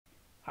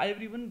Hi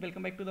everyone,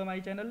 welcome back to my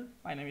channel.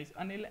 My name is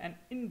Anil, and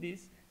in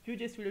this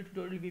Vue.js video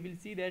tutorial we will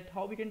see that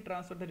how we can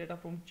transfer the data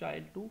from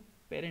child to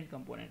parent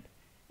component.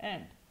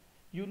 And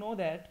you know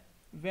that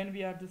when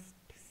we are just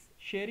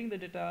sharing the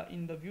data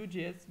in the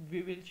Vue.js,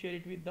 we will share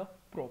it with the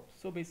props.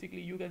 So basically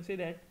you can say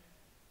that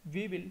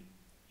we will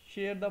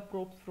share the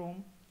props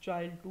from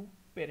child to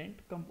parent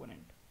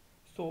component.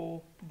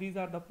 So these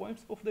are the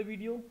points of the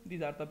video.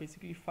 These are the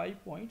basically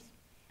 5 points.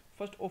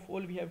 First of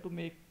all, we have to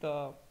make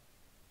the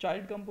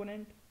child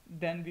component,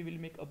 then we will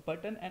make a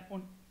button, and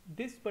on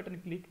this button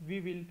click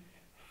we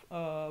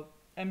will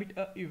emit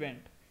a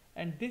event,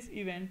 and this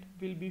event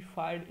will be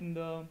fired in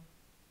the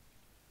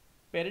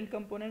parent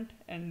component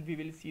and we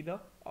will see the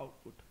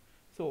output.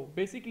 So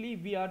basically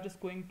we are just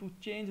going to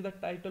change the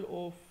title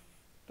of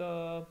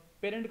the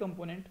parent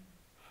component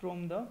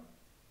from the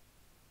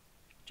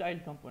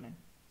child component.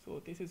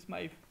 So this is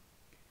my,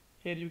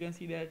 here you can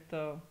see that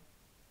the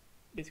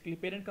basically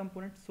parent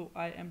component. So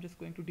I am just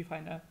going to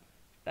define a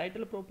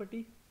title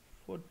property.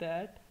 For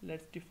that,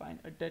 let's define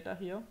a data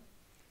here.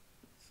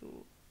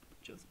 So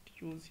just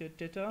use your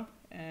data,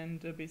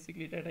 and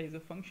basically data is a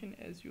function,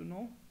 as you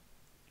know,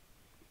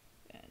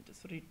 and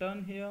just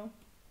return here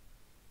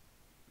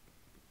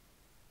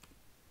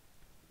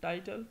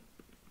title,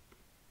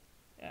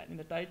 and in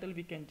the title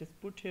we can just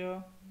put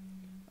here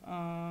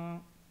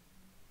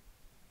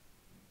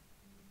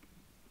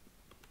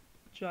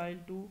child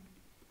to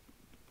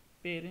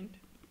parent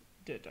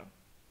data.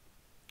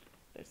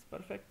 That's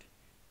perfect.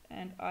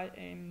 And I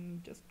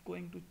am just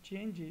going to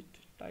change it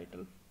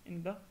title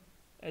in the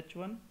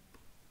h1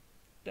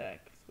 tag.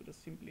 So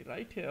just simply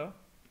write here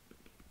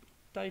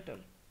title,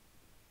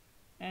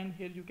 and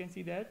here you can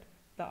see that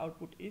the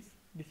output is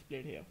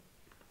displayed here.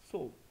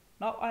 So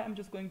now I am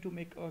just going to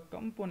make a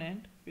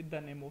component with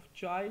the name of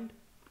child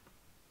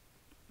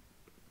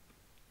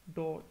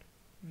dot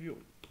view.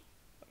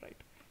 Right,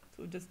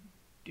 so just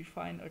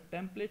define a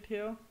template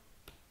here.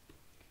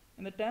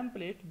 In the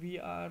template we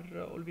are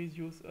always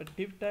use a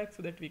div tag,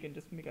 so that we can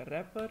just make a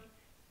wrapper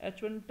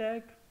h1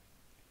 tag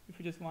if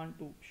you just want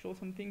to show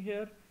something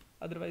here.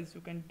 Otherwise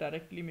you can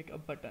directly make a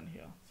button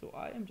here. So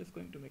I am just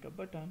going to make a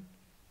button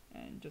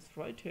and just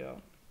write here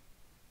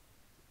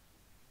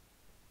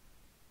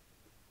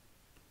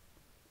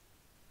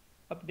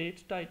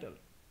update title,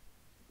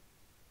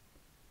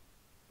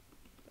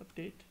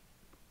 update.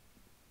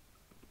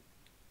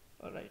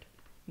 Alright,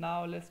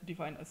 now let's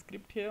define a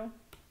script here,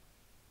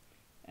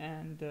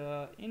 and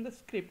in the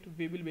script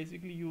we will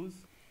basically use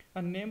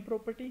a name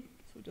property.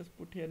 So just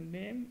put here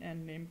name,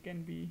 and name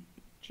can be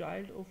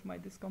child of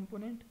this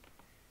component.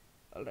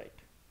 Alright,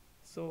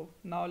 so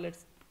now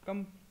let's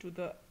come to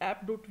the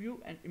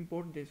app.view and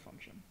import this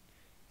function.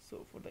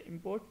 So for the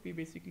import we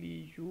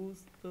basically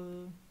use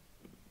the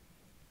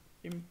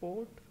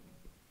import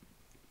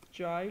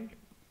child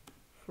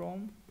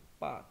from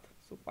path.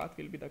 So path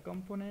will be the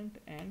component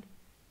and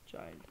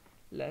child.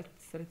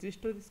 Let's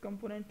register this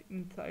component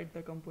inside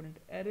the component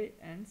array,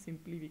 and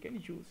simply we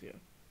can use here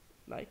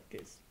like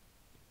this.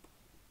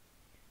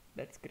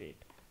 That's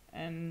great.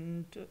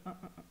 And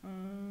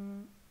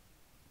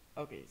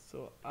okay,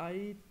 so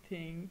I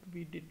think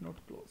we did not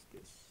close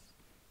this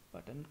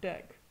button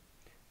tag.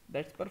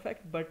 That's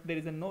perfect, but there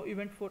is a no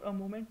event for a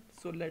moment,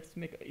 so let's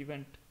make an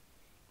event.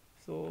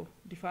 So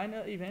define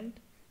an event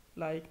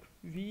like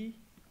v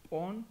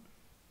on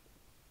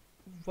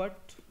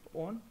what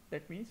on.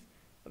 That means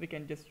we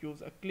can just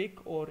use a click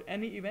or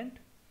any event,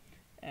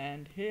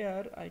 and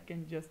here I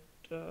can just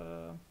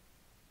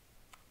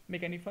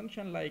make any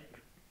function like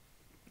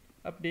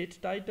update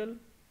title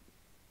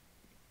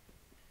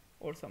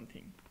or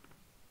something.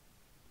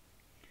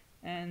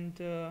 And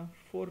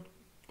for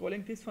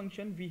calling this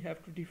function we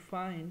have to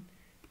define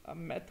a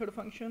method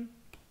function,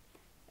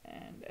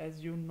 and as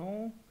you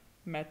know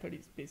method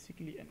is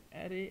basically an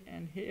array,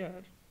 and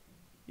here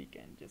we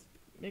can just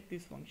make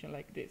this function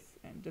like this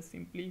and just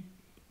simply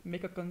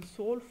make a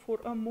console for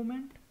a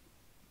moment.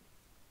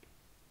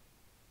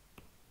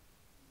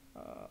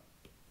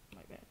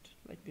 My bad,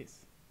 like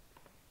this,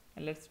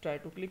 and let's try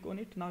to click on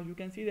it. Now you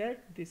can see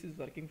that this is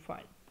working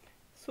fine.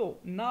 So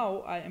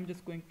now I am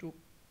just going to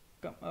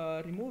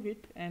remove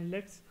it, and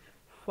let's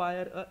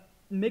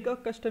make a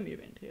custom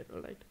event here.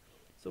 Alright,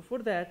 so for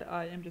that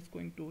I am just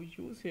going to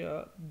use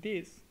here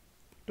this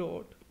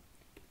dot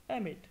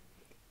emit,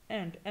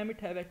 and emit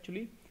have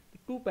actually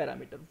two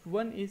parameters.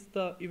 One is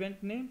the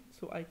event name,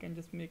 so I can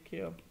just make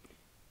here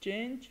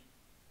change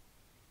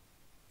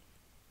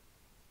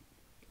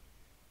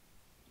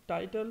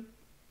title,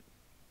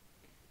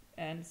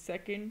 and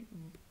second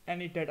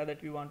any data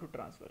that we want to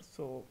transfer.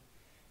 So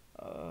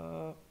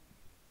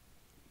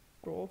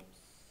props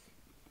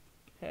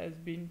has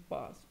been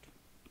passed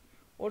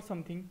or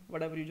something,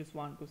 whatever you just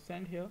want to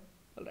send here.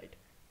 Alright,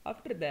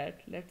 after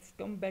that let's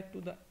come back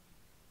to the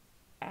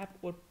app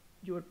or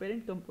your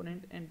parent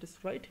component and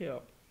just write here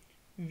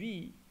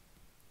v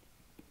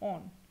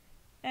on,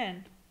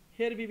 and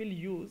here we will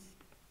use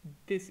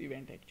this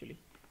event actually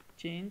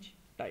change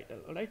title.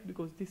 Alright,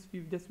 because this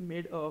we've just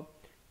made a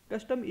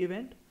custom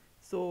event,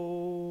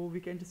 so we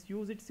can just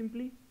use it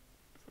simply.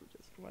 So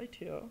just right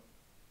here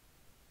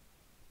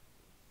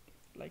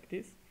like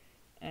this,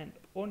 and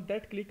on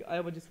that click I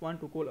would just want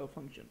to call a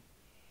function.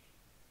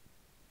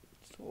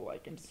 So I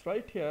can just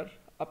write here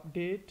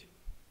update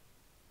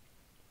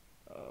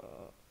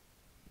uh,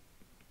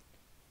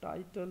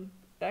 title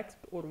text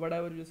or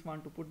whatever you just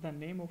want to put the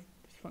name of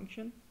this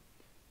function.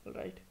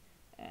 Alright,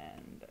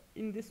 and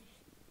in this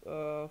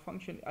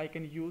function I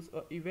can use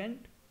a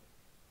event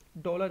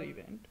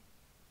 $event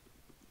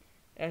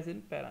as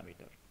in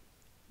parameter.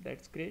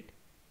 That's great.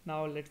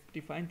 Now let's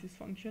define this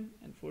function,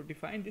 and for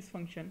define this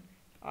function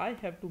I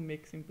have to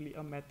make simply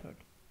a method.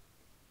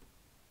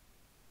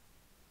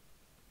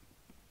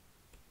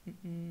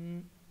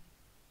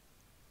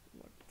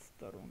 What's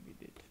the wrong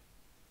with it?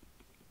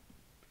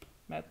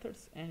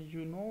 Methods, and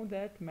you know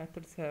that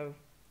methods have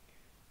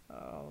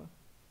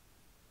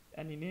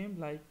any name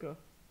like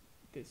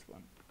this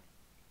one.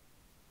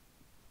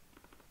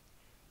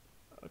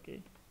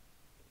 Okay,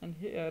 and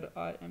here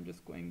I am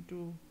just going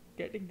to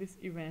getting this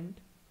event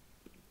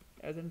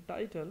as in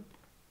title,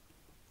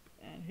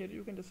 and here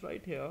you can just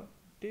write here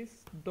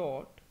this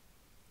dot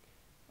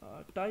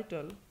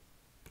title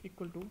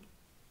equal to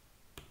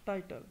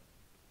title,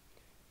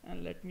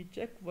 and let me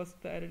check what's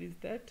the error is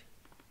that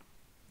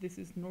this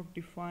is not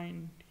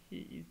defined.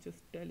 He is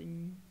just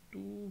telling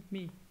to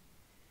me.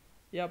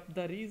 Yep,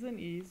 the reason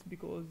is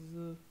because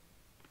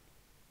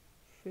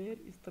where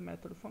is the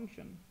method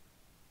function?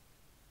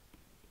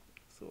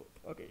 So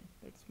okay,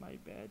 that's my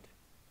bad.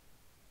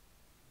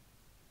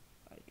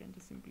 I can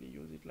just simply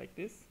use it like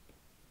this.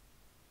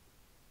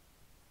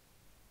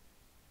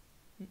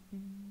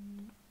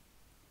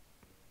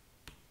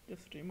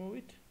 Just remove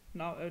it.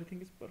 Now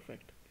everything is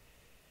perfect.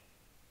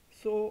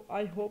 So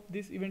I hope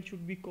this event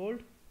should be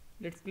called.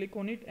 Let's click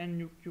on it, and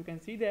you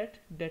can see that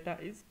data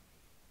is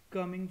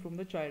coming from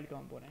the child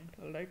component.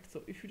 Alright,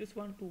 so if you just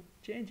want to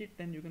change it,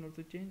 then you can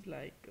also change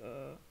like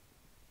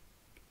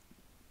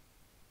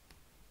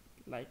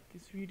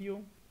this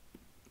video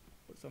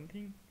or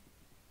something.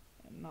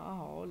 And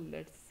now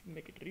let's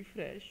make it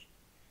refresh,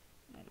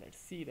 and let's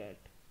see that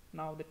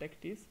now the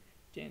text is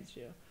changed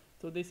here.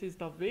 So this is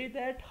the way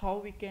that how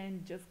we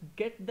can just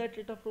get that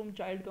data from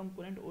child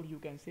component, or you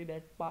can say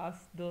that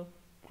pass the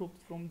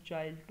proofs from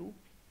child to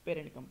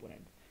parent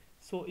component.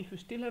 So if you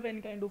still have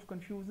any kind of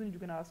confusion, you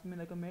can ask me in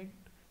the comment.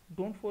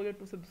 Don't forget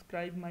to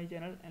subscribe my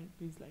channel, and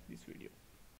please like this video.